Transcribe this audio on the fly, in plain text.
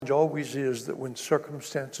always is that when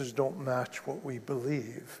circumstances don't match what we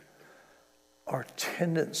believe, our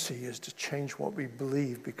tendency is to change what we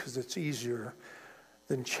believe because it's easier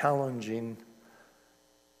than challenging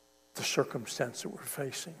the circumstance that we're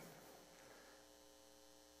facing.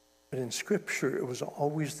 But in Scripture, it was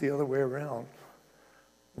always the other way around.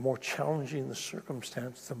 The more challenging the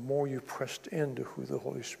circumstance, the more you pressed into who the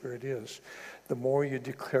Holy Spirit is. The more you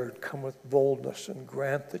declared, come with boldness and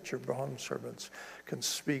grant that your bondservants can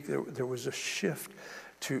speak. There was a shift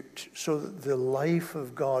so that the life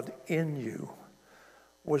of God in you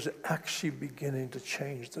was actually beginning to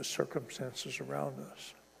change the circumstances around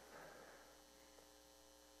us.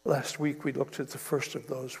 Last week we looked at the first of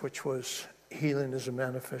those, which was healing as a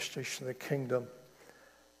manifestation of the kingdom.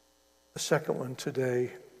 The second one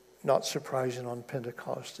today, not surprising on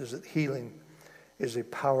Pentecost, is that healing is a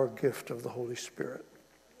power gift of the Holy Spirit.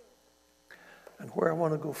 And where I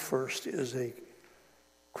want to go first is a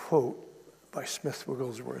quote by Smith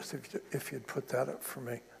Wigglesworth, if you'd put that up for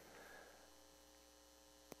me.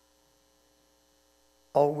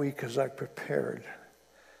 All week as I prepared,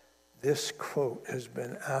 this quote has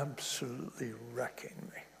been absolutely wrecking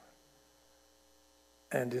me.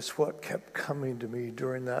 And it's what kept coming to me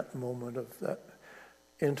during that moment of that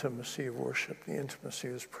intimacy of worship, the intimacy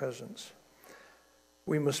of His presence.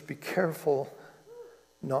 We must be careful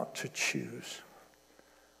not to choose.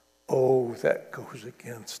 Oh, that goes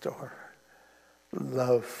against our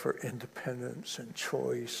love for independence and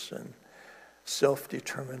choice and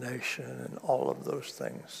self-determination and all of those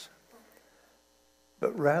things.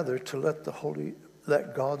 But rather to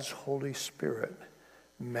let God's Holy Spirit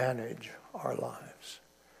manage our lives.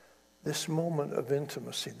 This moment of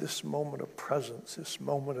intimacy, this moment of presence, this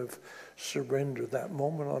moment of surrender, that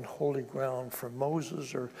moment on holy ground for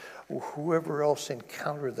Moses or whoever else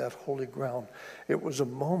encountered that holy ground, it was a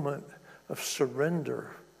moment of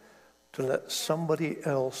surrender to let somebody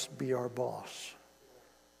else be our boss.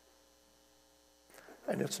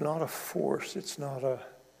 And it's not a force, it's not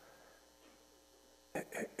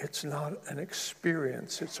an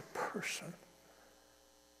experience, it's a person.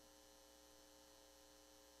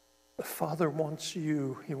 The Father wants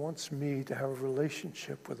you, He wants me to have a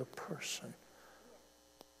relationship with a person.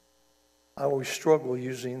 I always struggle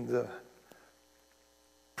using the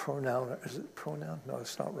pronoun. Is it pronoun? No,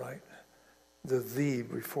 it's not right. The thee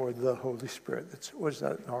before the Holy Spirit. Was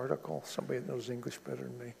that an article? Somebody that knows English better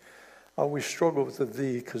than me. I always struggle with the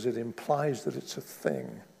thee because it implies that it's a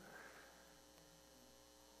thing.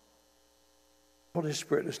 Holy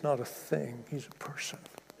Spirit is not a thing. He's a person.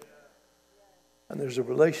 And there's a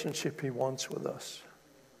relationship He wants with us.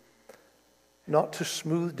 Not to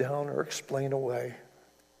smooth down or explain away.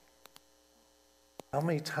 How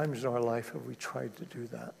many times in our life have we tried to do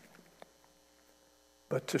that?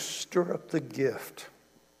 But to stir up the gift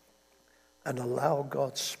and allow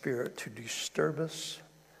God's Spirit to disturb us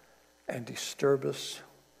and disturb us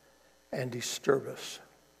and disturb us.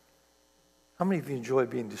 How many of you enjoy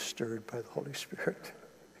being disturbed by the Holy Spirit?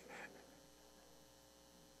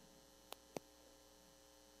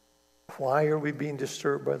 Why are we being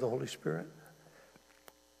disturbed by the Holy Spirit?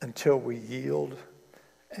 Until we yield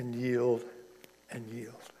and yield and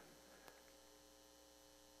yield.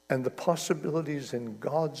 And the possibilities in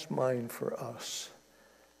God's mind for us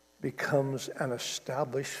becomes an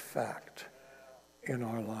established fact in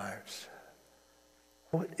our lives.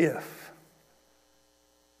 What if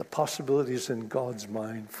the possibilities in God's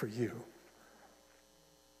mind for you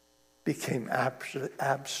became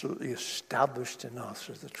absolutely established in us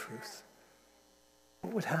as the truth?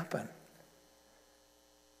 What would happen?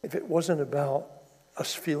 If it wasn't about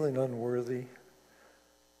us feeling unworthy,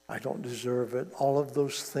 I don't deserve it, all of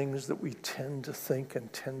those things that we tend to think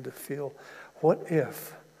and tend to feel, what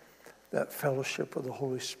if that fellowship of the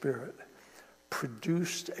Holy Spirit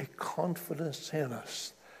produced a confidence in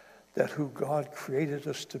us that who God created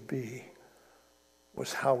us to be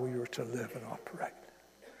was how we were to live and operate?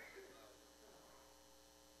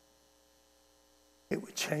 It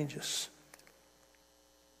would change us.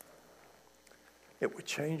 It would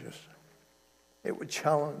change us. It would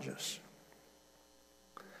challenge us.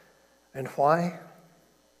 And why?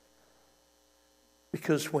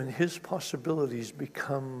 Because when His possibilities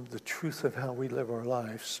become the truth of how we live our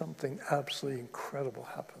lives, something absolutely incredible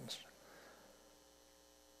happens.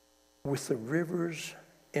 With the rivers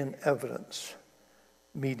in evidence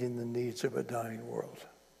meeting the needs of a dying world.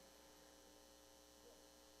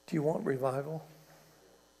 Do you want revival?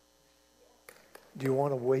 Do you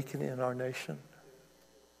want awakening in our nation?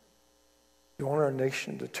 Do you want our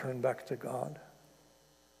nation to turn back to God?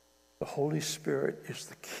 The Holy Spirit is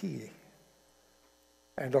the key.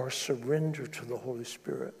 And our surrender to the Holy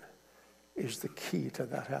Spirit is the key to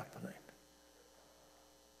that happening.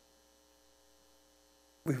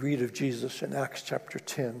 We read of Jesus in Acts chapter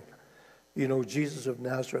 10. You know, Jesus of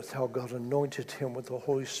Nazareth, how God anointed him with the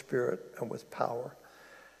Holy Spirit and with power,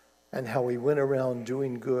 and how he went around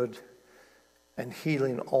doing good and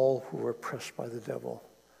healing all who were oppressed by the devil,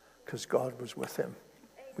 because God was with him.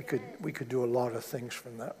 We could do a lot of things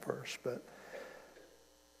from that verse, but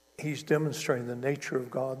he's demonstrating the nature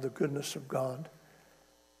of God, the goodness of God,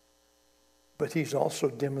 but he's also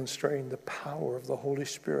demonstrating the power of the Holy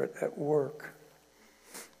Spirit at work.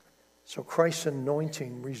 So Christ's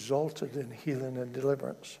anointing resulted in healing and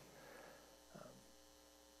deliverance.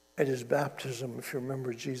 At his baptism, if you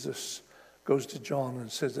remember, Jesus goes to John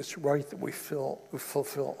and says, it's right that we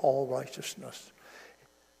fulfill all righteousness.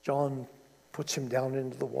 John puts him down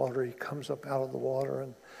into the water. He comes up out of the water,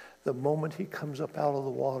 and the moment he comes up out of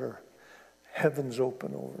the water, heaven's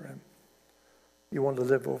open over him. You want to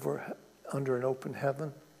live under an open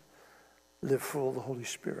heaven? Live full of the Holy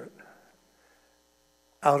Spirit.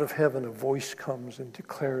 Out of heaven, a voice comes and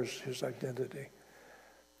declares his identity.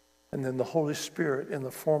 And then the Holy Spirit, in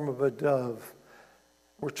the form of a dove,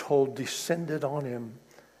 we're told, descended on him.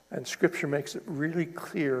 And Scripture makes it really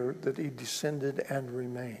clear that he descended and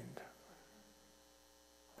remained.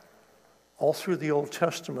 All through the Old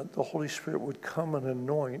Testament, the Holy Spirit would come and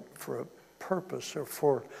anoint for a purpose or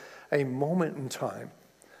for a moment in time.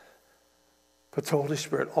 But the Holy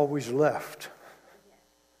Spirit always left.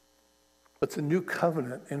 But the new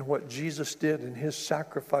covenant in what Jesus did in his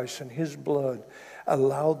sacrifice and his blood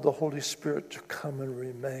allowed the Holy Spirit to come and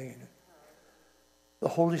remain. The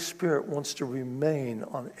Holy Spirit wants to remain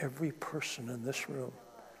on every person in this room.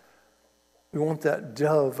 We want that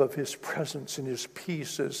dove of his presence and his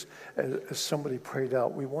peace, as somebody prayed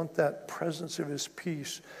out. We want that presence of his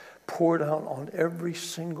peace poured out on every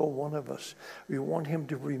single one of us. We want him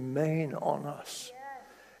to remain on us.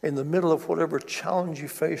 In the middle of whatever challenge you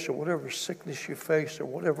face, or whatever sickness you face, or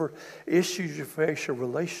whatever issues you face, or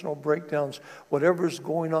relational breakdowns, whatever is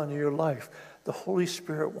going on in your life, the Holy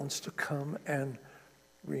Spirit wants to come and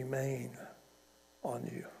remain on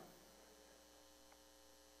you.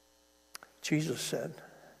 Jesus said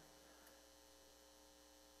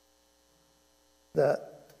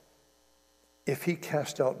that if he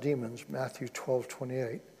cast out demons, Matthew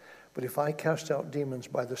 12:28, but if I cast out demons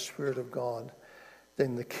by the Spirit of God,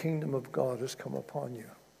 then the kingdom of God has come upon you.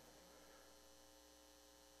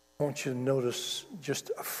 I want you to notice just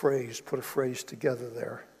a phrase, put a phrase together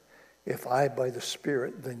there. If I by the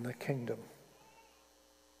Spirit, then the kingdom.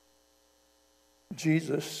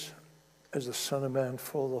 Jesus, as the Son of Man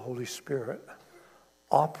full of the Holy Spirit,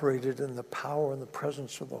 operated in the power and the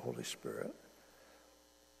presence of the Holy Spirit.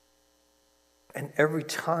 And every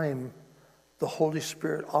time the Holy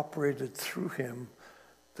Spirit operated through him,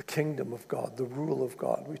 the kingdom of God, the rule of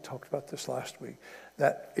God. We talked about this last week.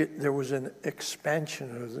 There was an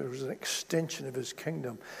expansion, or there was an extension of his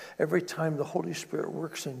kingdom. Every time the Holy Spirit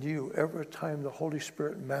works in you, every time the Holy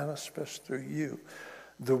Spirit manifests through you,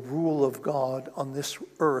 the rule of God on this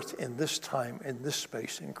earth, in this time, in this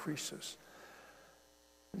space, increases.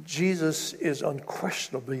 Jesus is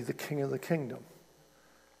unquestionably the King of the kingdom.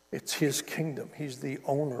 It's his kingdom. He's the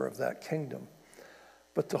owner of that kingdom.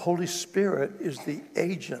 But the Holy Spirit is the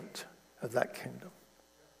agent of that kingdom.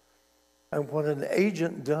 And what an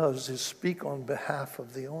agent does is speak on behalf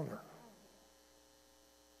of the owner.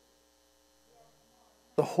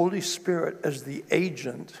 The Holy Spirit, as the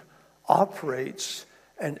agent, operates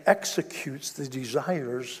and executes the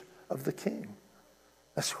desires of the king.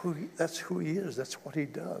 That's who he is. That's what he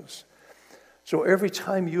does. So every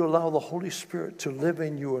time you allow the Holy Spirit to live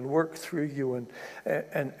in you and work through you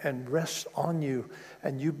and rest on you,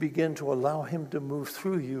 and you begin to allow him to move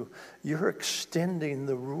through you, you're extending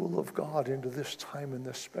the rule of God into this time and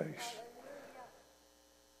this space.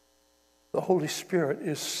 The Holy Spirit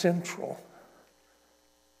is central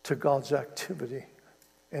to God's activity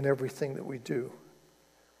in everything that we do.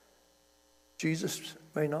 Jesus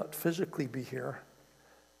may not physically be here,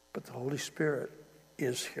 but the Holy Spirit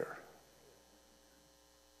is here.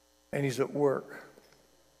 And he's at work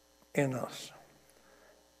in us.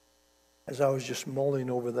 As I was just mulling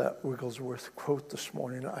over that Wigglesworth quote this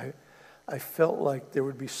morning, I felt like there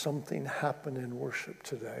would be something happen in worship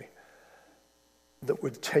today that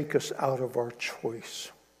would take us out of our choice.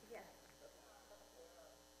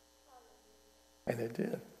 And it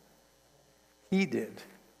did. He did.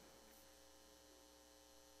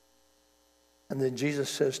 And then Jesus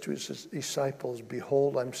says to his disciples,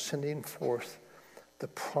 "Behold, I'm sending forth the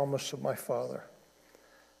promise of my Father.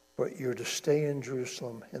 But you're to stay in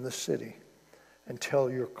Jerusalem, in the city,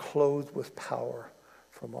 until you're clothed with power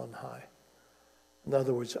from on high. In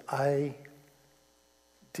other words, I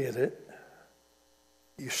did it.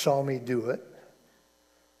 You saw me do it.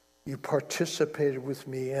 You participated with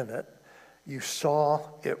me in it. You saw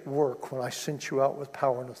it work when I sent you out with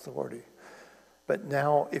power and authority. But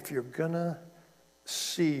now, if you're going to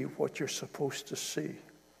see what you're supposed to see,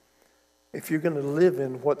 if you're going to live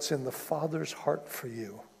in what's in the Father's heart for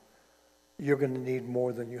you, you're going to need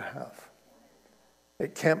more than you have.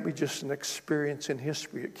 It can't be just an experience in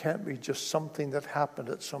history. It can't be just something that happened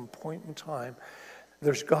at some point in time.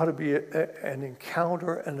 There's got to be an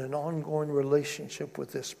encounter and an ongoing relationship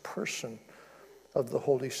with this person of the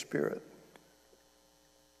Holy Spirit.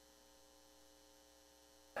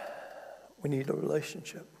 We need a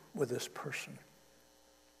relationship with this person.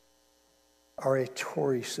 R.A.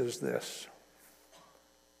 Torrey says this: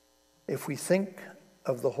 if we think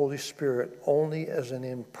of the Holy Spirit only as an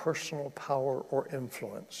impersonal power or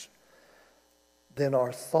influence, then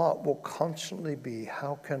our thought will constantly be,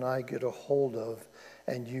 how can I get a hold of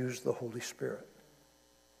and use the Holy Spirit?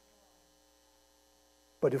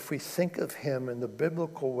 But if we think of him in the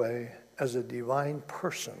biblical way as a divine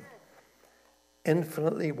person,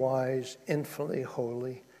 infinitely wise, infinitely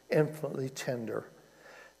holy, infinitely tender,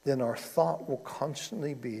 then our thought will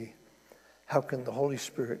constantly be, how can the Holy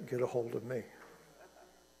Spirit get a hold of me?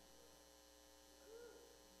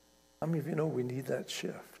 How many of you know we need that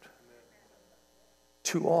shift?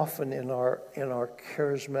 Too often in our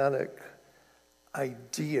charismatic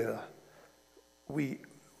idea, we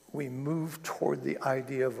move toward the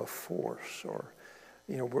idea of a force, or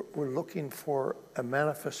we're looking for a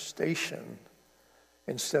manifestation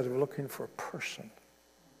instead of looking for a person.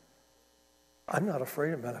 I'm not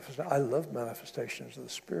afraid of manifestation. I love manifestations of the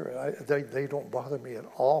Spirit. They don't bother me at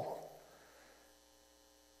all.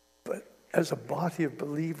 But as a body of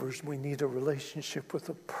believers, we need a relationship with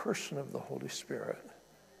the person of the Holy Spirit,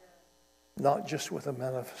 not just with a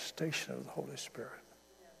manifestation of the Holy Spirit.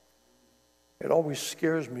 It always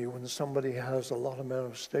scares me when somebody has a lot of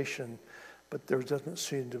manifestation, but there doesn't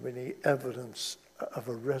seem to be any evidence of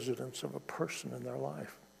a residence of a person in their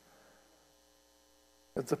life.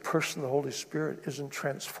 If the person of the Holy Spirit isn't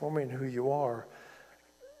transforming who you are,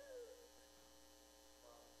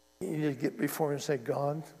 you need to get before him and say,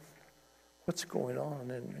 God, what's going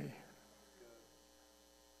on in me?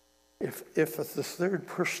 If the third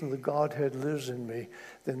person of the Godhead lives in me,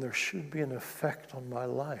 then there should be an effect on my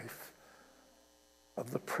life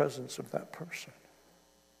of the presence of that person.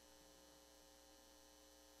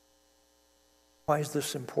 Why is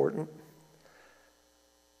this important?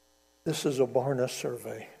 This is a Barna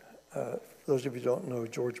survey. Those of you who don't know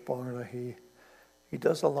George Barna, he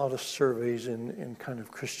does a lot of surveys in kind of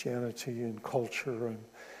Christianity and culture,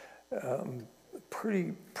 and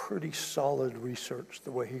pretty solid research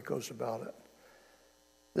the way he goes about it.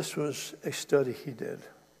 This was a study he did,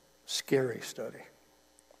 scary study.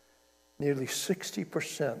 Nearly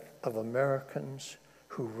 60% of Americans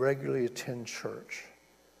who regularly attend church,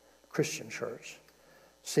 Christian church,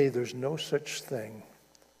 say there's no such thing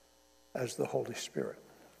as the Holy Spirit.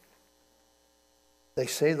 They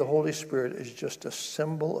say the Holy Spirit is just a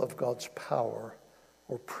symbol of God's power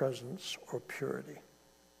or presence or purity.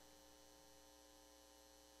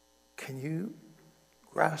 Can you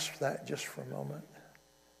grasp that just for a moment?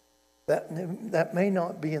 That may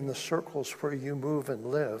not be in the circles where you move and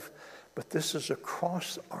live, but this is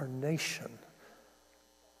across our nation.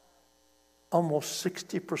 Almost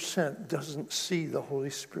 60% doesn't see the Holy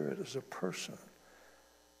Spirit as a person,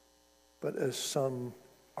 but as some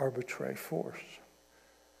arbitrary force.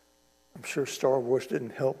 I'm sure Star Wars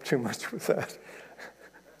didn't help too much with that.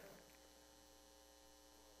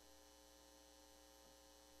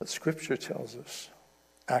 But Scripture tells us,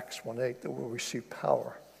 Acts 1:8, that we'll receive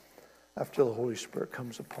power after the Holy Spirit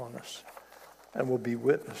comes upon us, and we'll be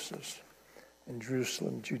witnesses in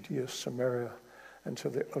Jerusalem, Judea, Samaria, and to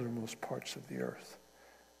the uttermost parts of the earth.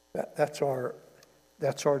 That's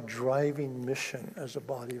our driving mission as a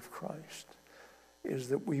body of Christ, is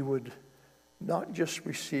that we would not just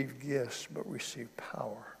receive gifts, but receive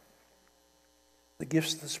power. The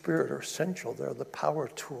gifts of the Spirit are essential. They're the power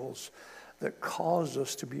tools that cause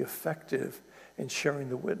us to be effective in sharing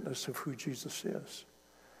the witness of who Jesus is.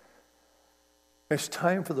 It's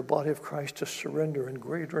time for the body of Christ to surrender in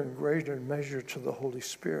greater and greater measure to the Holy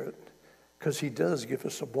Spirit, because he does give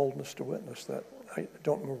us a boldness to witness. That I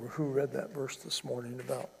don't remember who read that verse this morning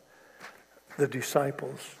about the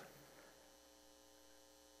disciples,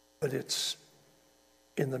 but it's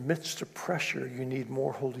in the midst of pressure, you need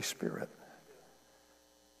more Holy Spirit.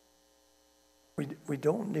 We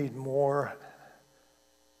don't need more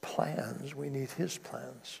plans. We need his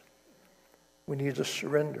plans. We need to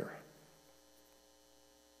surrender.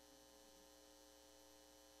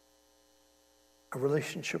 A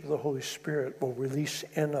relationship with the Holy Spirit will release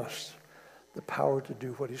in us the power to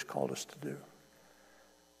do what he's called us to do.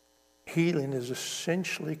 Healing is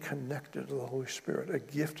essentially connected to the Holy Spirit. A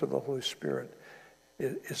gift of the Holy Spirit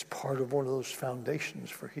is part of one of those foundations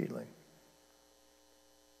for healing.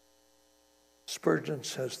 Spurgeon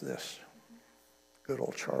says this, good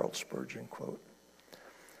old Charles Spurgeon quote,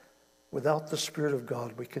 "Without the Spirit of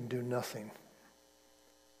God, we can do nothing.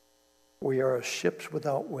 We are as ships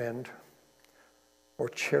without wind, or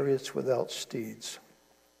chariots without steeds.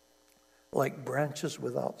 Like branches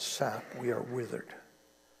without sap, we are withered.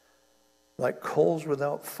 Like coals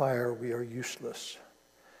without fire, we are useless.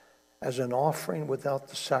 As an offering without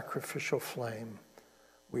the sacrificial flame,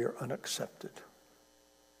 we are unaccepted."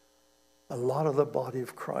 A lot of the body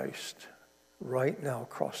of Christ right now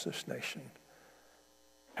across this nation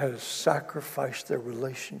has sacrificed their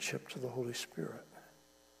relationship to the Holy Spirit.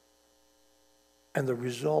 And the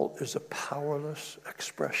result is a powerless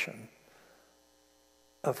expression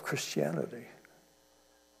of Christianity,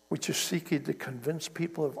 which is seeking to convince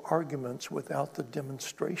people of arguments without the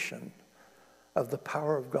demonstration of the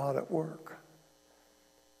power of God at work.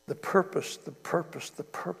 The purpose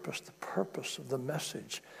of the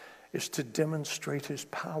message is to demonstrate his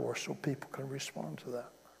power so people can respond to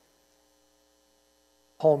that.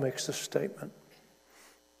 Paul makes this statement.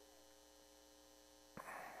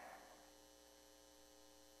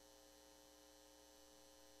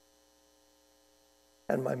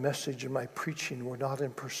 "And my message and my preaching were not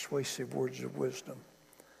in persuasive words of wisdom,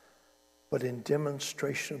 but in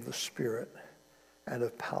demonstration of the Spirit and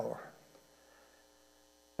of power,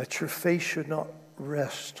 that your faith should not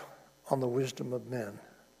rest on the wisdom of men,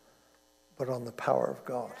 but on the power of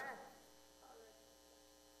God."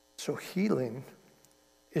 So healing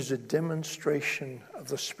is a demonstration of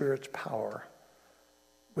the Spirit's power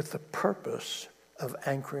with the purpose of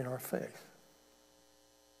anchoring our faith.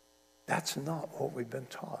 That's not what we've been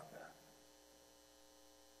taught.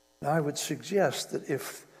 Now, I would suggest that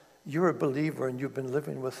if you're a believer and you've been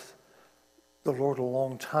living with the Lord a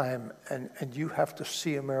long time and you have to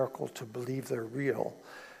see a miracle to believe they're real,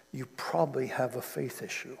 you probably have a faith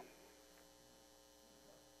issue.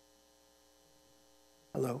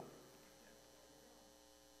 Hello?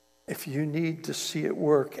 If you need to see it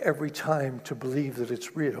work every time to believe that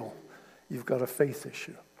it's real, you've got a faith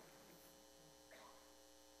issue.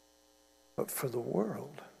 But for the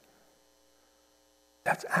world,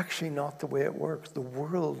 that's actually not the way it works. The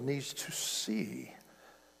world needs to see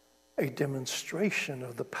a demonstration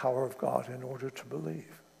of the power of God in order to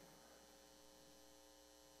believe.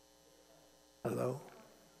 Hello?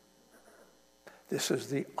 This is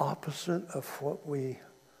the opposite of what we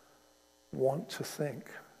want to think.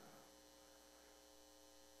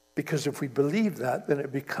 Because if we believe that, then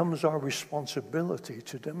it becomes our responsibility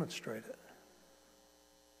to demonstrate it.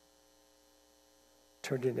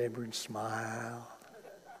 Turn to your neighbor and smile.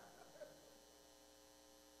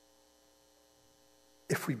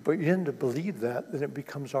 If we begin to believe that, then it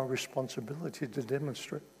becomes our responsibility to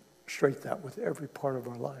demonstrate that with every part of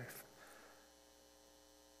our life.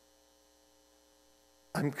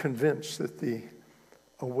 I'm convinced that the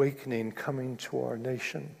awakening coming to our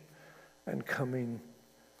nation and coming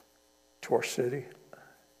to our city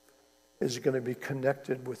is going to be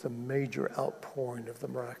connected with a major outpouring of the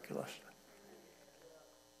miraculous.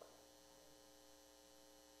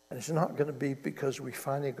 And it's not going to be because we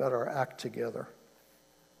finally got our act together.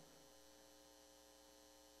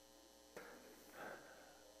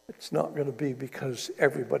 It's not going to be because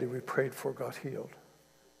everybody we prayed for got healed.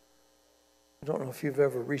 I don't know if you've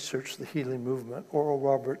ever researched the healing movement. Oral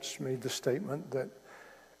Roberts made the statement that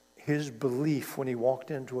his belief when he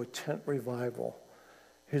walked into a tent revival,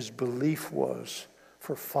 his belief was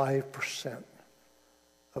for 5%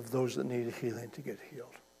 of those that needed healing to get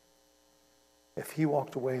healed. If he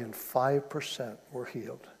walked away and 5% were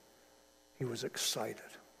healed, he was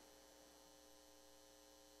excited.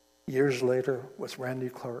 Years later, with Randy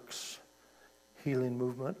Clark's healing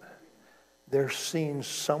movement, they're seeing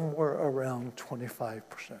somewhere around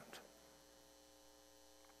 25%.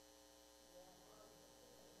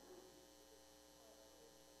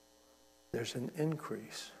 There's an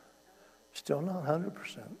increase. Still not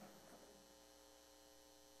 100%.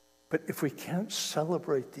 But if we can't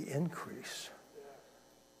celebrate the increase,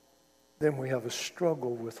 then we have a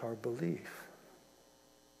struggle with our belief.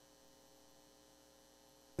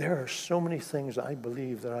 There are so many things I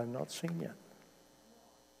believe that I've not seen yet.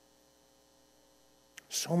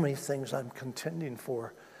 So many things I'm contending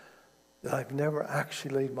for that I've never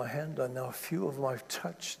actually laid my hand on. Now, a few of them I've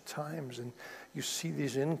touched times, and you see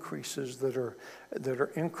these increases that are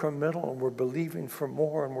incremental, and we're believing for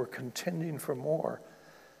more, and we're contending for more.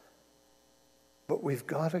 But we've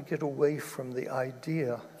got to get away from the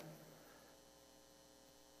idea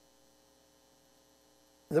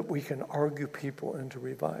that we can argue people into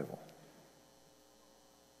revival.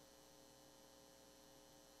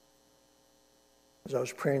 As I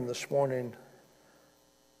was praying this morning,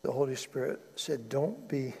 the Holy Spirit said, don't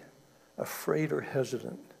be afraid or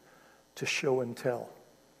hesitant to show and tell.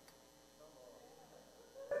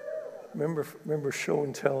 Remember show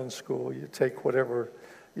and tell in school? You take whatever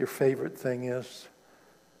your favorite thing is,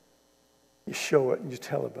 you show it and you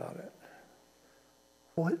tell about it.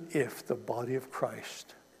 What if the body of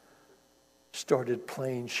Christ started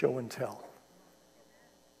playing show and tell?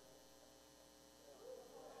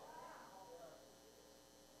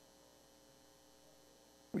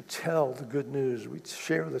 We tell the good news, we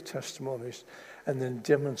share the testimonies, and then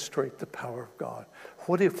demonstrate the power of God.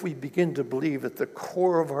 What if we begin to believe at the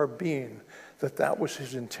core of our being that that was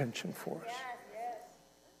his intention for us? Yes.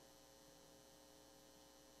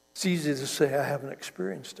 It's easy to say, I haven't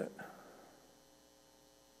experienced it.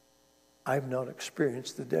 I've not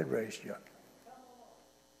experienced the dead raised yet.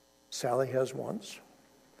 Sally has once.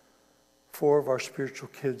 4 of our spiritual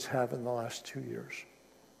kids have in the last 2 years.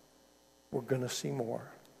 We're going to see more.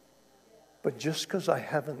 But just because I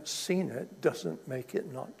haven't seen it doesn't make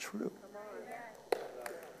it not true.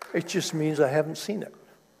 It just means I haven't seen it.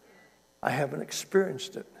 I haven't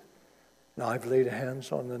experienced it. Now, I've laid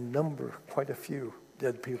hands on quite a few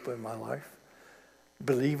dead people in my life,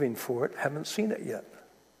 believing for it, haven't seen it yet.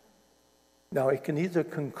 Now, I can either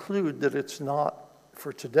conclude that it's not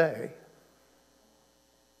for today,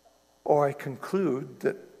 or I conclude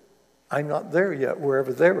that I'm not there yet,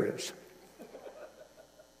 wherever there is.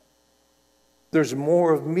 There's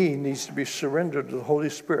more of me needs to be surrendered to the Holy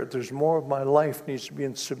Spirit. There's more of my life needs to be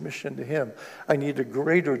in submission to him. I need a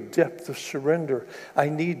greater depth of surrender. I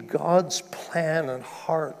need God's plan and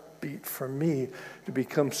heartbeat for me to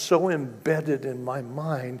become so embedded in my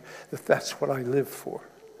mind that that's what I live for.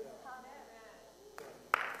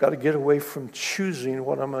 Got to get away from choosing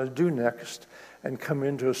what I'm going to do next and come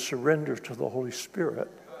into a surrender to the Holy Spirit.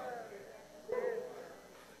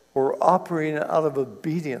 We're operating out of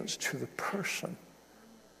obedience to the person.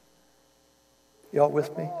 Y'all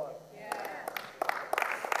with me? Yeah.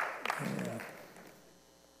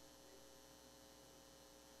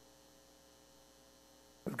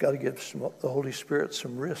 We've got to give the Holy Spirit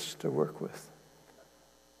some risks to work with.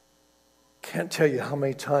 Can't tell you how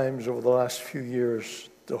many times over the last few years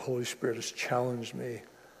the Holy Spirit has challenged me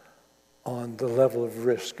on the level of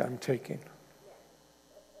risk I'm taking.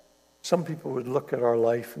 Some people would look at our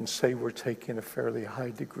life and say we're taking a fairly high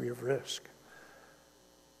degree of risk.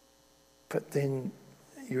 But then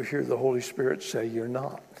you hear the Holy Spirit say you're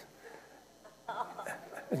not.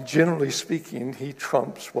 And generally speaking, he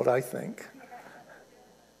trumps what I think.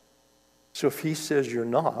 So if he says you're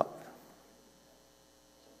not,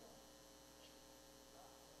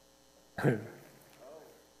 and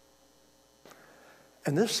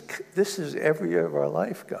this is every area of our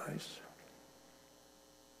life, guys.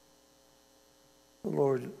 The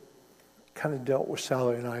Lord kind of dealt with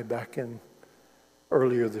Sally and I back in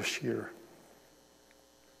earlier this year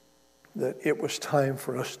that it was time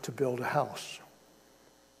for us to build a house,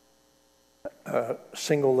 a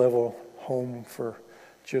single level home for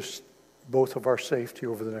just both of our safety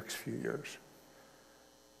over the next few years.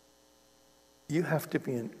 You have to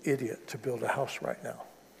be an idiot to build a house right now.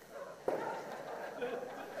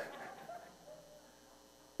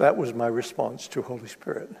 That was my response to Holy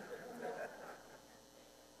Spirit.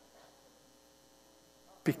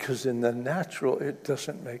 Because in the natural, it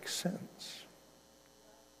doesn't make sense.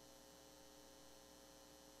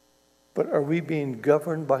 But are we being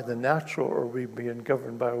governed by the natural, or are we being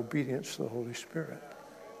governed by obedience to the Holy Spirit?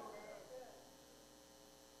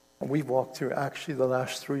 And we've walked through actually the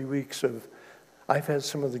last 3 weeks of, I've had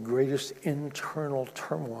some of the greatest internal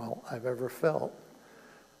turmoil I've ever felt,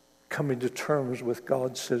 coming to terms with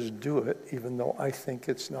God says do it, even though I think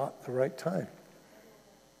it's not the right time.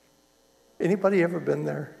 Anybody ever been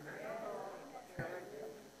there?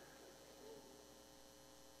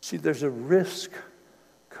 See, there's a risk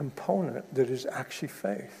component that is actually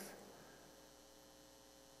faith.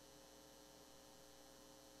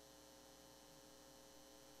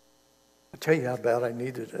 I'll tell you how bad I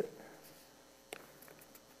needed it.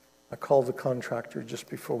 I called the contractor just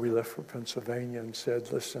before we left for Pennsylvania and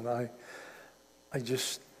said, listen,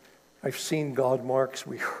 I've seen God marks.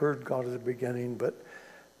 We heard God at the beginning, but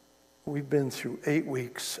We've been through 8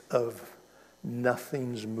 weeks of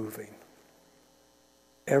nothing's moving.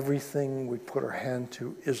 Everything we put our hand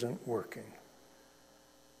to isn't working.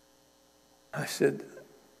 I said,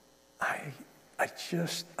 I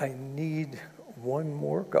need one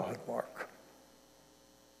more God mark.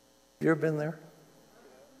 You ever been there?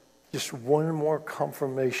 Just one more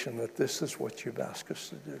confirmation that this is what you've asked us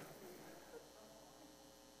to do.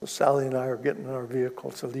 So Sally and I are getting in our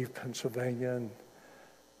vehicle to leave Pennsylvania, and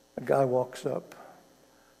a guy walks up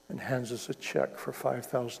and hands us a check for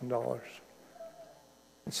 $5,000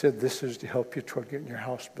 and said, "This is to help you toward getting your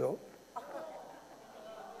house built."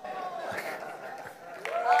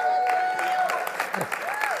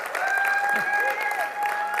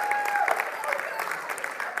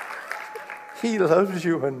 He loves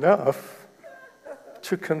you enough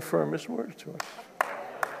to confirm his word to us.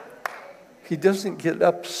 He doesn't get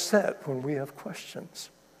upset when we have questions.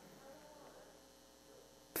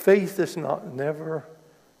 Faith is not never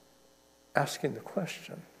asking the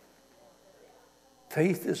question.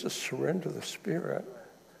 Faith is a surrender to the Spirit.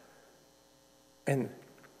 And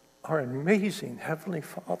our amazing Heavenly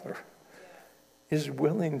Father is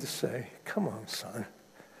willing to say, "Come on, son,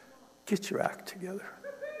 get your act together."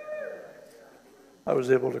 I was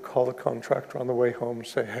able to call the contractor on the way home and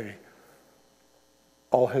say, "Hey,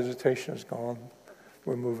 all hesitation is gone.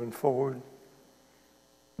 We're moving forward.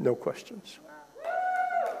 No questions."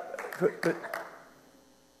 But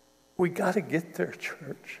we got to get there,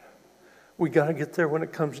 church. We got to get there when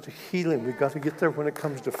it comes to healing. We got to get there when it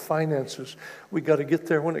comes to finances. We got to get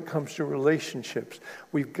there when it comes to relationships.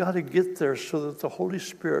 We've got to get there so that the Holy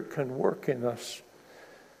Spirit can work in us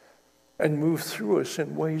and move through us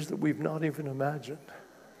in ways that we've not even imagined.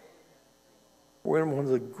 We're in one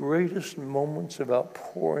of the greatest moments of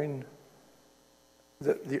outpouring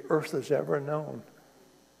that the earth has ever known.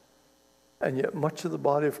 And yet much of the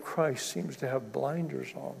body of Christ seems to have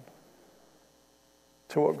blinders on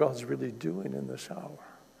to what God's really doing in this hour.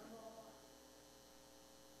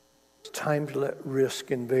 It's time to let risk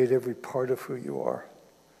invade every part of who you are.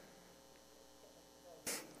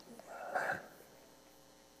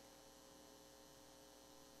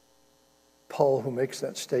 Paul, who makes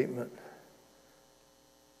that statement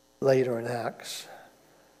later in Acts,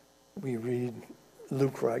 we read,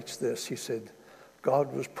 Luke writes this. He said,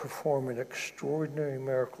 God was performing extraordinary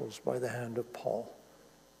miracles by the hand of Paul.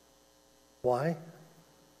 Why?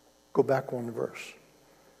 Go back one verse.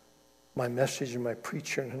 My message and my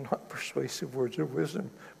preaching are not persuasive words of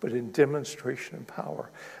wisdom, but in demonstration and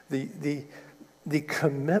power. The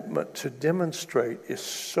commitment to demonstrate is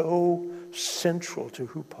so central to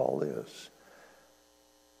who Paul is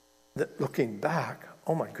that looking back,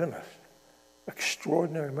 oh my goodness,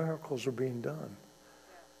 extraordinary miracles are being done.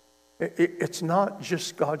 It's not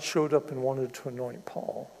just God showed up and wanted to anoint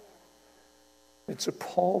Paul. It's that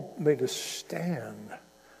Paul made a stand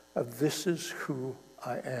of this is who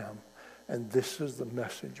I am, and this is the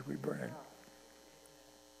message we bring.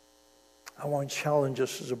 I want to challenge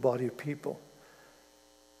us as a body of people.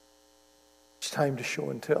 It's time to show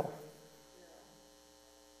and tell.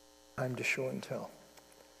 Time to show and tell.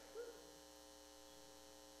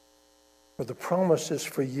 For the promise is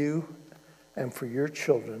for you and for your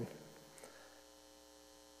children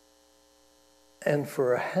and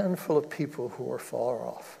for a handful of people who are far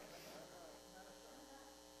off.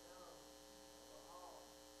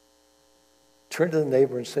 Turn to the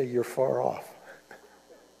neighbor and say, you're far off.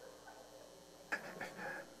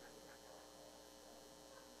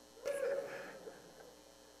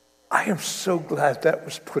 I am so glad that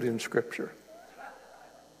was put in Scripture.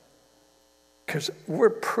 Because we're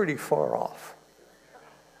pretty far off.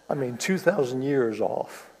 2,000 years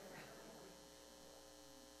off.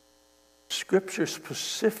 Scripture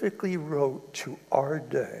specifically wrote to our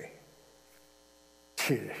day,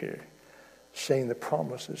 saying the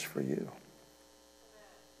promise is for you.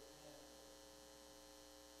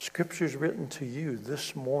 Scripture's written to you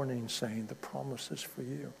this morning saying the promise is for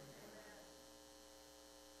you.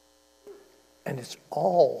 And it's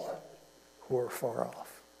all who are far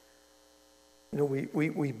off.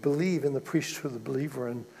 We believe in the priesthood of the believer,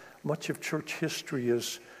 and much of church history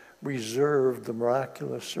has reserved the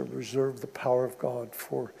miraculous or reserved the power of God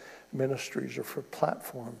for ministries or for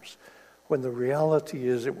platforms, when the reality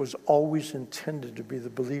is it was always intended to be the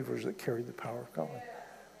believers that carried the power of God.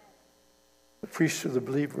 The priesthood of the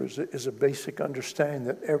believer is a basic understanding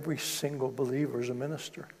that every single believer is a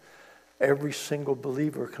minister. Every single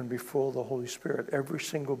believer can be full of the Holy Spirit. Every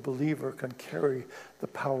single believer can carry the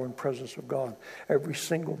power and presence of God. Every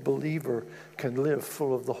single believer can live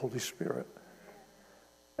full of the Holy Spirit.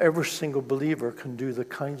 Every single believer can do the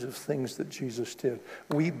kinds of things that Jesus did.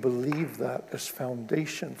 We believe that as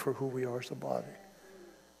foundation for who we are as a body.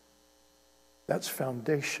 That's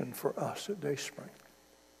foundation for us at Dayspring.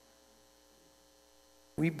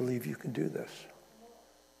 We believe you can do this.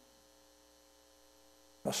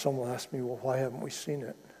 Now, some will ask me, well, why haven't we seen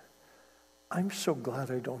it? I'm so glad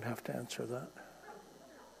I don't have to answer that.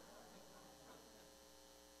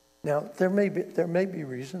 Now, there may be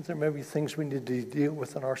reasons, there may be things we need to deal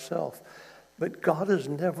with in ourselves, but God has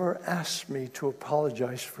never asked me to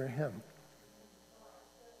apologize for him.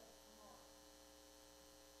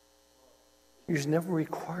 He's never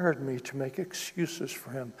required me to make excuses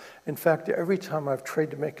for him. In fact, every time I've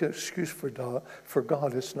tried to make an excuse for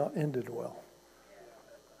God, it's not ended well.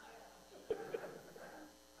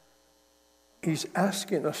 He's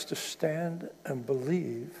asking us to stand and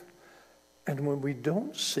believe, and when we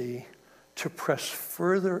don't see, to press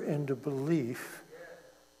further into belief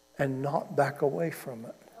and not back away from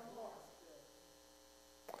it.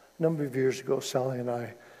 A number of years ago, Sally and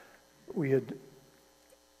I, we had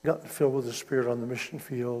gotten filled with the Spirit on the mission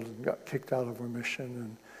field and got kicked out of our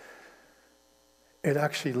mission. And it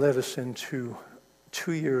actually led us into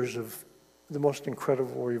 2 years of the most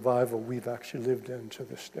incredible revival we've actually lived in to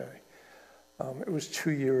this day. It was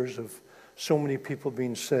 2 years of so many people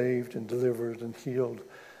being saved and delivered and healed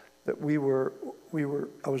that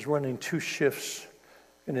I was running 2 shifts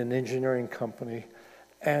in an engineering company,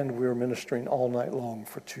 and we were ministering all night long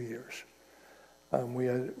for 2 years. We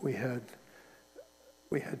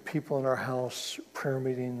had people in our house, prayer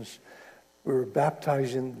meetings. We were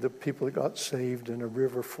baptizing the people that got saved in a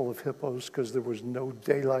river full of hippos because there was no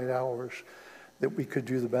daylight hours that we could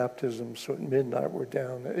do the baptism. So at midnight we're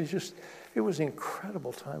down. It was an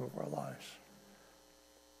incredible time of our lives.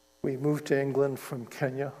 We moved to England from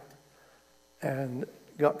Kenya and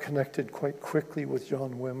got connected quite quickly with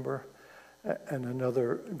John Wimber and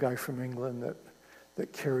another guy from England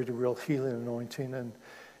that carried a real healing anointing. And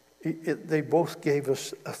they both gave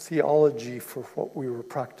us a theology for what we were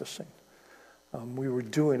practicing. We were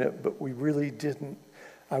doing it, but we really didn't.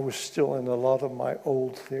 I was still in a lot of my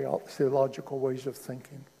old theological ways of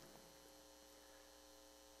thinking.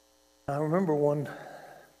 I remember one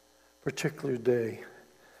particular day,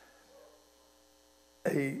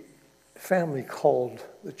 a family called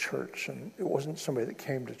the church, and it wasn't somebody that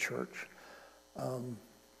came to church. And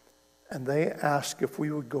they asked if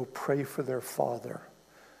we would go pray for their father,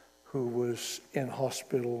 who was in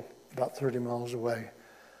hospital about 30 miles away.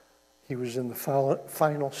 He was in the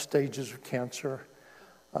final stages of cancer.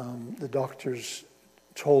 The doctors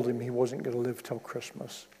told him he wasn't going to live till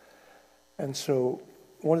Christmas. And so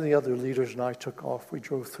one of the other leaders and I took off. We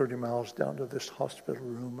drove 30 miles down to this hospital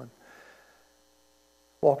room and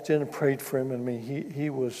walked in and prayed for him. He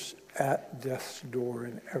was at death's door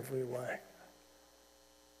in every way.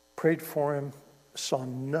 Prayed for him, saw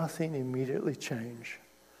nothing immediately change.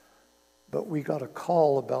 But we got a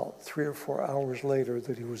call about 3 or 4 hours later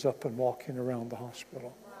that he was up and walking around the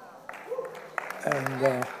hospital.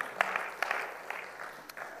 And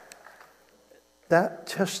that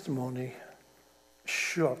testimony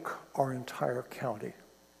shook our entire county.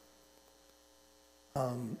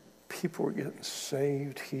 People were getting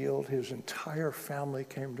saved, healed. His entire family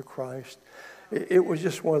came to Christ. It was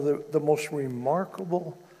just one of the most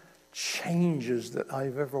remarkable changes that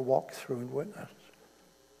I've ever walked through and witnessed.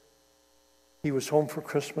 He was home for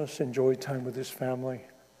Christmas, enjoyed time with his family.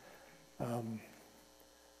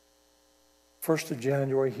 1st of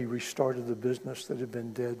January, he restarted the business that had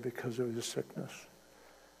been dead because of his sickness.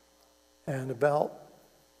 And about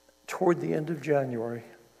toward the end of January,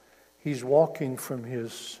 he's walking from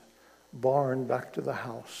his barn back to the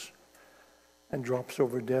house and drops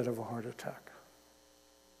over dead of a heart attack.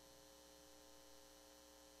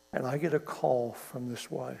 And I get a call from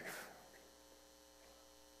this wife.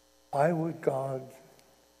 Why would God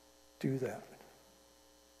do that?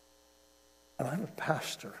 And I'm a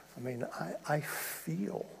pastor. I mean, I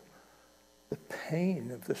feel the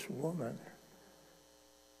pain of this woman,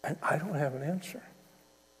 and I don't have an answer.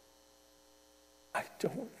 I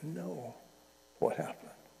don't know what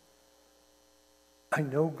happened. I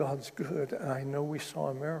know God's good, and I know we saw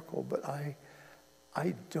a miracle, but I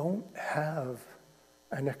don't have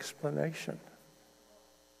an explanation.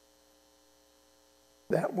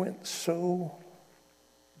 That went so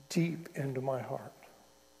deep into my heart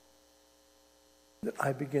that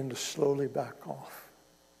I began to slowly back off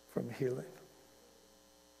from healing.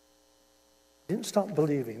 I didn't stop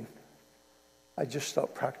believing. I just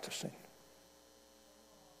stopped practicing.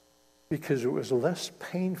 Because it was less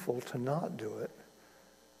painful to not do it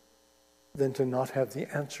than to not have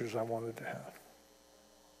the answers I wanted to have.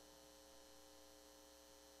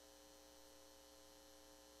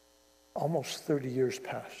 almost 30 years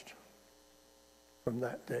passed from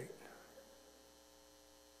that date.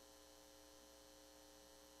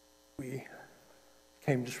 We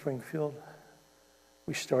came to Springfield.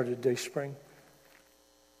 We started Dayspring.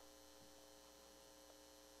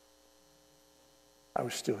 I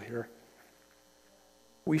was still here.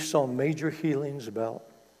 We saw major healings about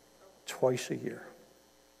twice a year.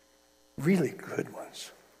 Really good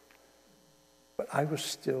ones. But I was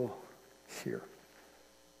still here.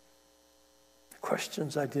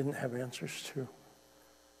 Questions I didn't have answers to.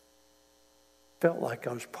 Felt like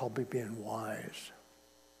I was probably being wise.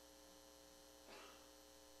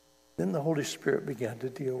 Then the Holy Spirit began to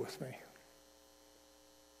deal with me.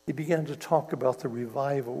 He began to talk about the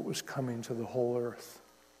revival that was coming to the whole earth.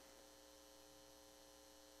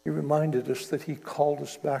 He reminded us that he called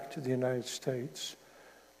us back to the United States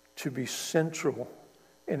to be central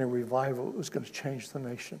in a revival that was going to change the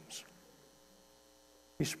nations.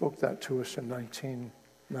 He spoke that to us in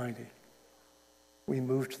 1990. We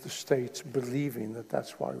moved to the States believing that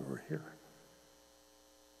that's why we were here.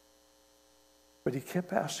 But he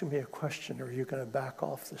kept asking me a question, are you going to back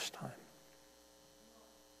off this time?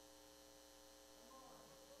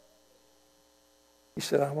 He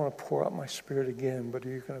said, I want to pour out my Spirit again, but are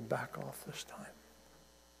you going to back off this time?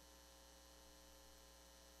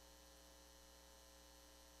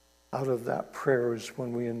 Out of that prayer is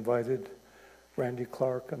when we invited Randy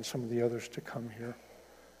Clark and some of the others to come here,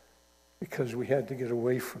 because we had to get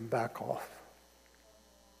away from back off.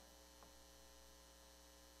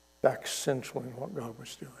 Back central in what God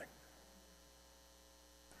was doing.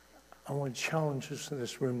 I want to challenge us in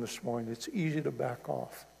this room this morning. It's easy to back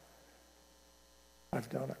off. I've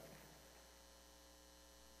done it.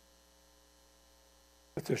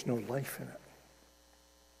 But there's no life in it.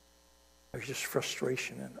 There's just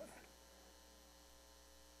frustration in it.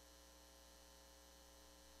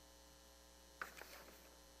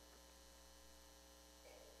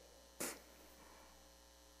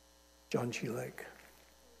 John G. Lake.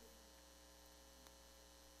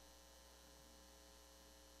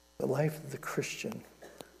 The life of the Christian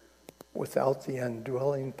without the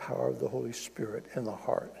indwelling power of the Holy Spirit in the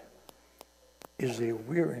heart is a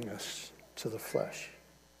weariness to the flesh.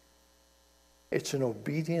 It's an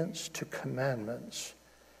obedience to commandments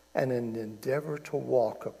and an endeavor to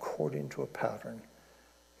walk according to a pattern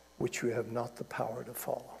which you have not the power to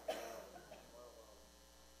follow.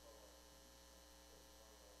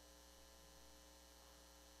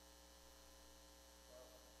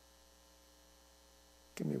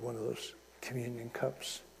 Give me one of those communion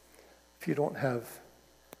cups. If you don't have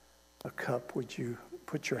a cup, would you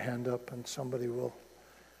put your hand up and somebody will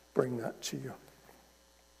bring that to you?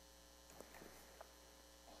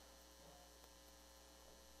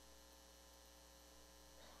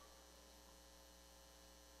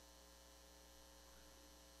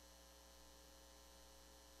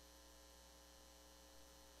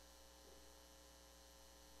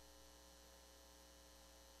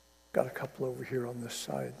 Got a couple over here on this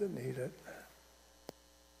side that need it.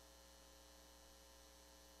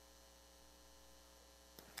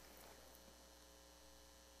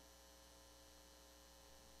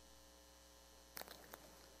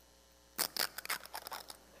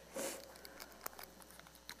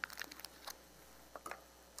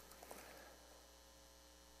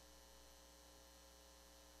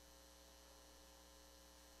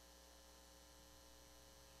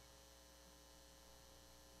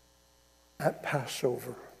 At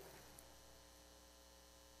Passover,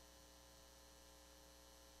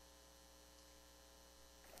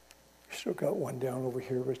 you still got one down over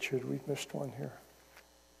here, Richard. We missed one here.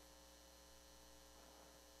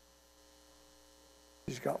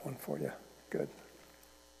 He's got one for you. Good.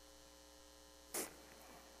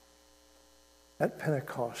 At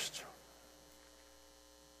Pentecost,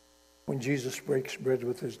 when Jesus breaks bread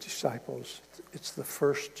with his disciples, it's the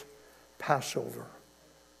first Passover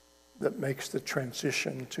that makes the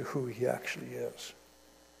transition to who he actually is.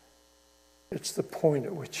 It's the point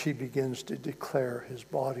at which he begins to declare his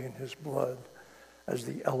body and his blood as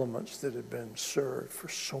the elements that had been served for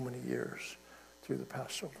so many years through the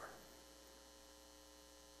Passover.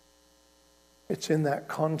 It's in that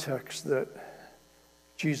context that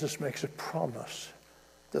Jesus makes a promise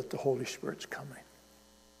that the Holy Spirit's coming.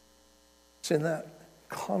 It's in that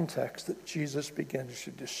context that Jesus begins to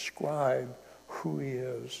describe who he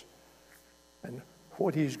is and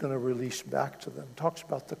what he's going to release back to them. Talks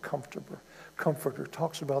about the comforter,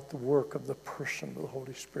 talks about the work of the person of the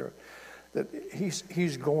Holy Spirit. That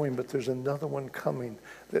he's going, but there's another one coming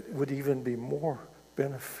that would even be more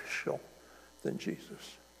beneficial than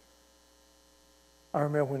Jesus. I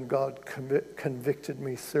remember when God convicted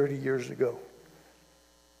me 30 years ago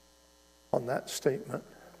on that statement,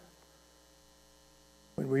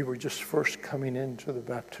 when we were just first coming into the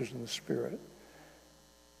baptism of the Spirit.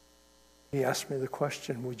 He asked me the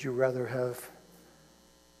question, would you rather have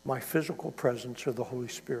my physical presence or the Holy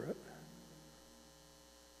Spirit?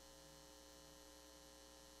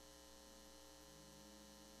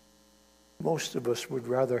 Most of us would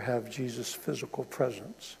rather have Jesus' physical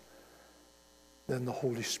presence than the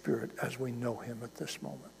Holy Spirit as we know him at this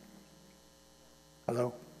moment.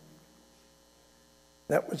 Hello?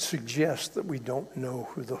 That would suggest that we don't know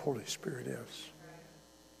who the Holy Spirit is.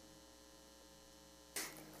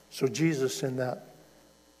 So Jesus in that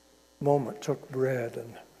moment took bread,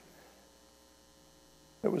 and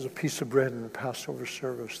there was a piece of bread in the Passover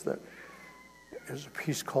service that is a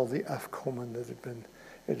piece called the afkomen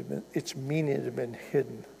that its meaning had been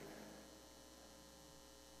hidden.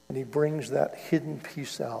 And he brings that hidden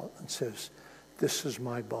piece out and says, this is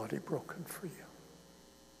my body broken for you.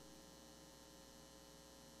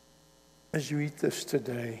 As you eat this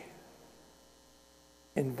today,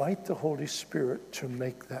 invite the Holy Spirit to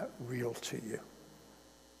make that real to you.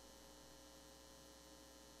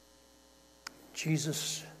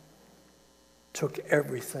 Jesus took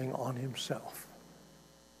everything on himself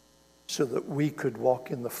so that we could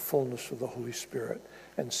walk in the fullness of the Holy Spirit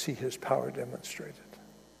and see his power demonstrated.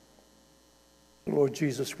 Lord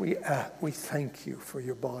Jesus, we thank you for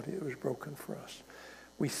your body that was broken for us.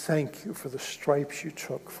 We thank you for the stripes you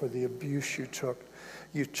took, for the abuse you took.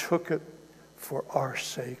 You took it for our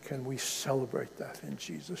sake, and we celebrate that in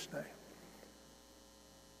Jesus' name.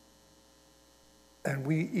 And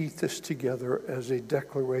we eat this together as a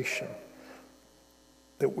declaration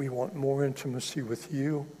that we want more intimacy with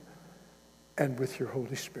you and with your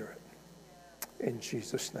Holy Spirit. In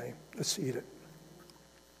Jesus' name, let's eat it.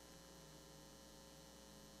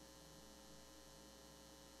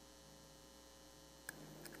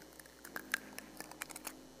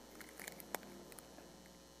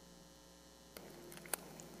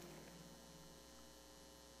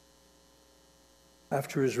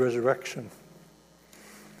 After his resurrection,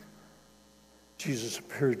 Jesus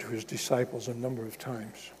appeared to his disciples a number of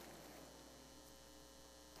times.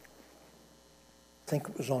 I think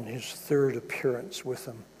it was on his third appearance with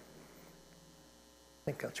them. I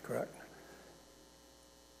think that's correct.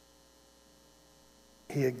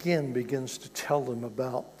 He again begins to tell them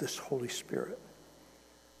about this Holy Spirit.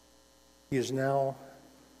 He has now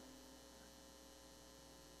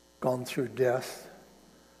gone through death.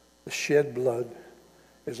 The shed blood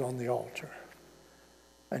is on the altar.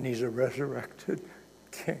 And he's a resurrected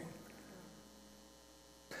king.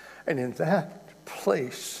 And in that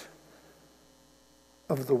place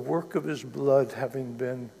of the work of his blood having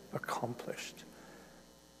been accomplished,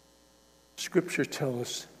 Scripture tells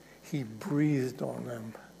us he breathed on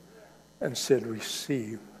them and said,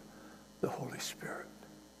 receive the Holy Spirit.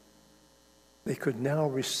 They could now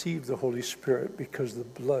receive the Holy Spirit because the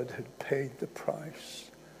blood had paid the price.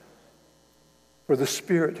 For the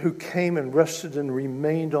Spirit who came and rested and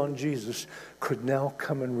remained on Jesus could now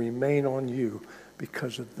come and remain on you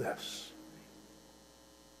because of this.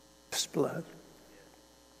 This blood.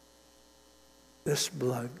 This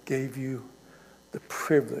blood gave you the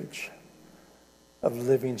privilege of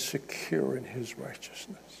living secure in his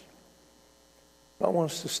righteousness. I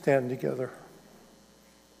want us to stand together.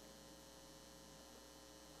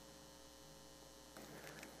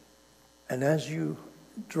 And as you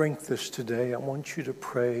drink this today, I want you to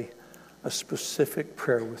pray a specific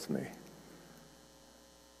prayer with me.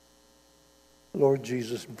 Lord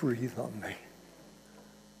Jesus, breathe on me.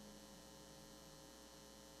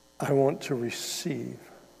 I want to receive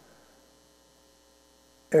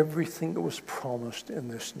everything that was promised in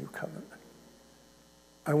this new covenant.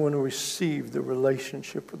 I want to receive the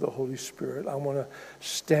relationship with the Holy Spirit. I want to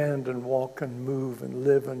stand and walk and move and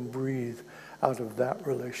live and breathe out of that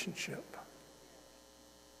relationship.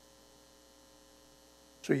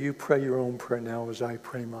 So you pray your own prayer now as I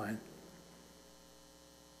pray mine.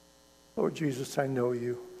 Lord Jesus, I know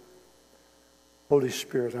you. Holy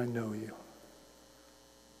Spirit, I know you.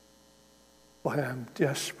 But I am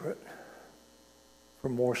desperate for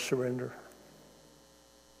more surrender.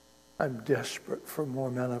 I'm desperate for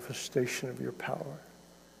more manifestation of your power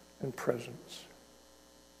and presence.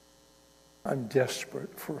 I'm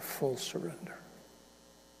desperate for a full surrender.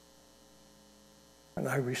 And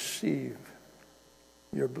I receive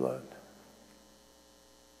your blood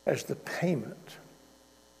as the payment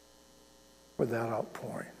for that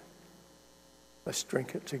outpouring. Let's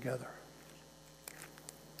drink it together.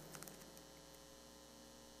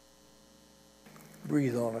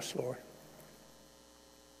 Breathe on us, Lord.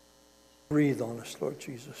 Breathe on us, Lord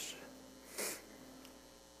Jesus.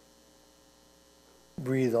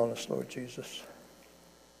 Breathe on us, Lord Jesus.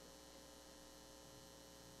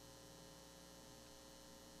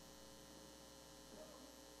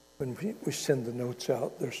 When we send the notes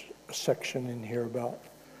out, there's a section in here about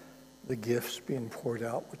the gifts being poured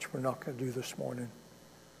out, which we're not going to do this morning.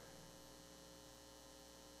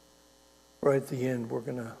 Right at the end, we're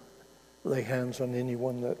going to lay hands on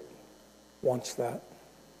anyone that wants that.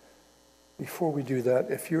 Before we do that,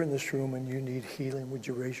 if you're in this room and you need healing, would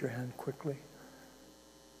you raise your hand quickly?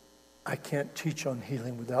 I can't teach on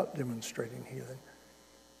healing without demonstrating healing.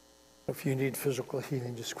 If you need physical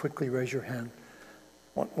healing, just quickly raise your hand.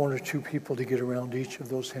 I want one or two people to get around each of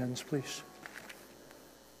those hands, please.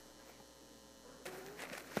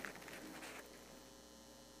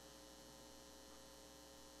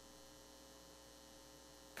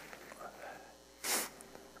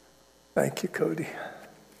 Thank you, Cody.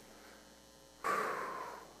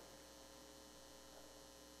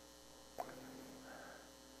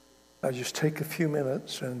 Now just take a few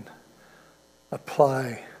minutes and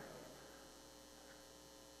apply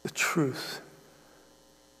the truth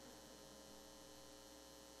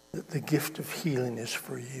that the gift of healing is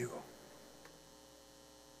for you.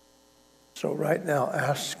 So right now,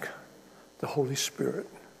 ask the Holy Spirit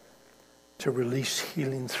to release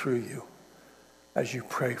healing through you as you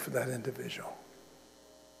pray for that individual.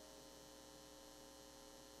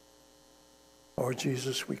 Lord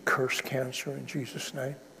Jesus, we curse cancer in Jesus'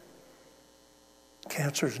 name.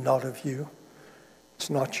 Cancer is not of you.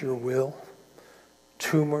 It's not your will.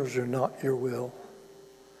 Tumors are not your will.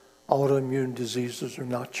 Autoimmune diseases are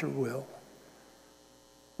not your will.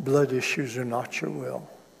 Blood issues are not your will.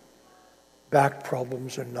 Back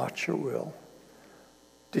problems are not your will.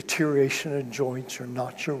 Deterioration in joints are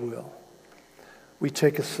not your will. We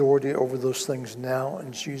take authority over those things now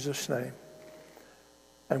in Jesus' name.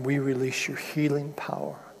 And we release your healing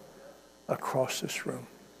power across this room.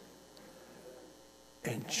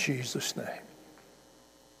 In Jesus' name.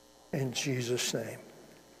 In Jesus' name.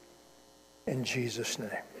 In Jesus' name.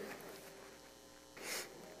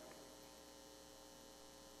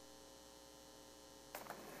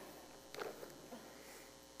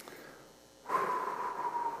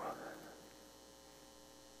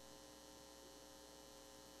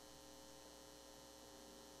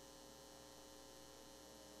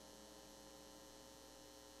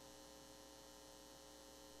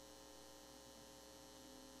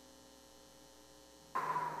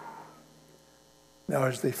 Now,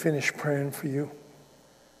 as they finish praying for you,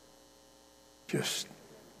 just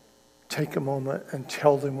take a moment and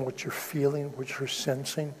tell them what you're feeling, what you're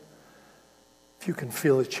sensing. If you can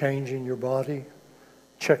feel a change in your body,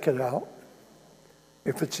 check it out.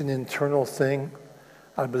 If it's an internal thing,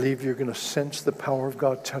 I believe you're going to sense the power of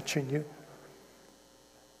God touching you.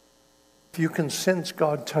 If you can sense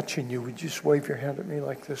God touching you, would you just wave your hand at me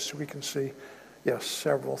like this so we can see? Yes,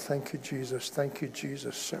 several. Thank you, Jesus. Thank you,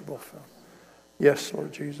 Jesus. Several. Yes,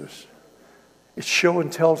 Lord Jesus. It's show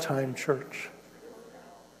and tell time, church.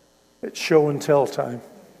 It's show and tell time.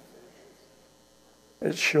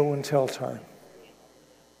 It's show and tell time.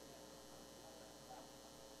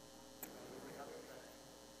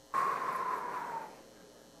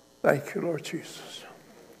 Thank you, Lord Jesus.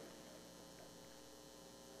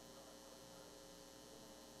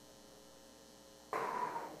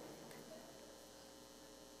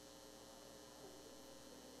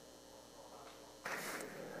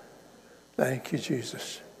 Thank you,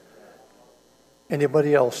 Jesus.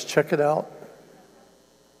 Anybody else? Check it out.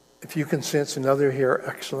 If you can sense another here,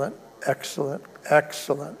 excellent, excellent,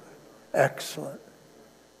 excellent, excellent,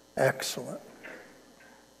 excellent.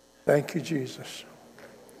 Thank you, Jesus.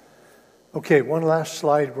 Okay, one last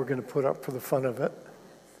slide we're going to put up for the fun of it.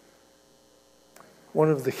 One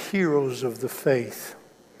of the heroes of the faith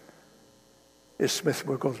is Smith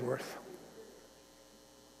Wigglesworth.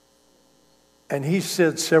 And he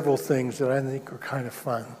said several things that I think are kind of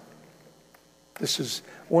fun. This is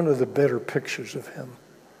one of the better pictures of him.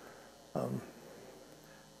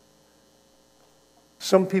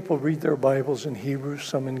 Some people read their Bibles in Hebrew,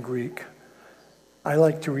 some in Greek. I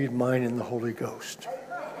like to read mine in the Holy Ghost.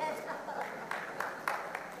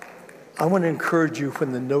 I want to encourage you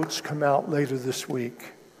when the notes come out later this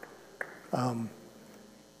week,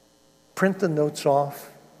 print the notes off,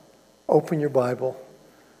 open your Bible,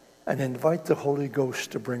 and invite the Holy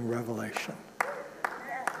Ghost to bring revelation.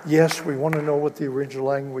 Yes, we want to know what the original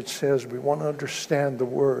language says. We want to understand the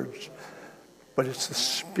words. But it's the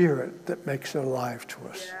Spirit that makes it alive to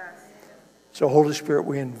us. So, Holy Spirit,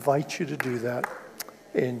 we invite you to do that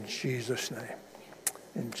in Jesus' name.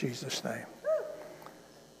 In Jesus' name.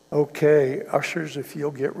 Okay, ushers, if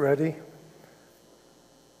you'll get ready.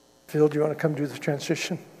 Phil, do you want to come do the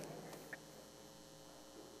transition?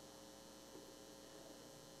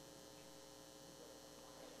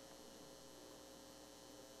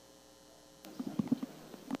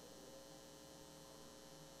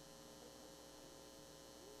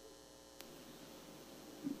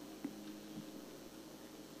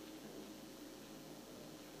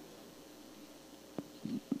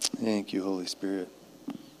 Thank you, Holy Spirit.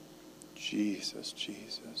 Jesus,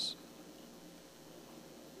 Jesus.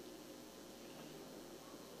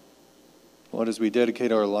 Lord, as we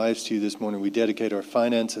dedicate our lives to you this morning, we dedicate our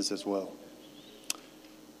finances as well.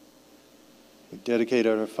 We dedicate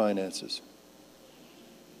our finances.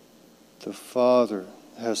 The Father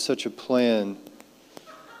has such a plan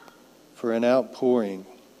for an outpouring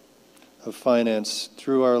of finance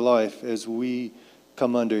through our life as we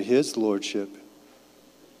come under His lordship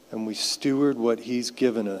and we steward what He's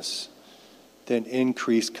given us. Then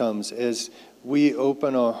increase comes as we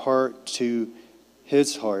open our heart to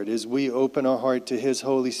His heart, as we open our heart to His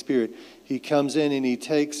Holy Spirit. He comes in and He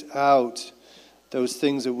takes out those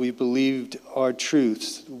things that we believed are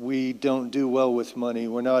truths. We don't do well with money.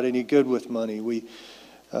 We're not any good with money.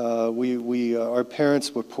 Our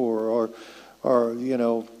parents were poor, or you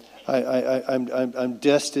know, I'm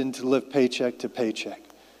destined to live paycheck to paycheck.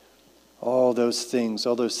 All those things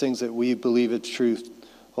that we believe is truth.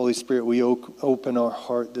 Holy Spirit, we open our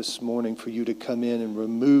heart this morning for you to come in and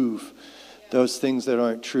remove those things that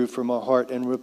aren't true from our heart and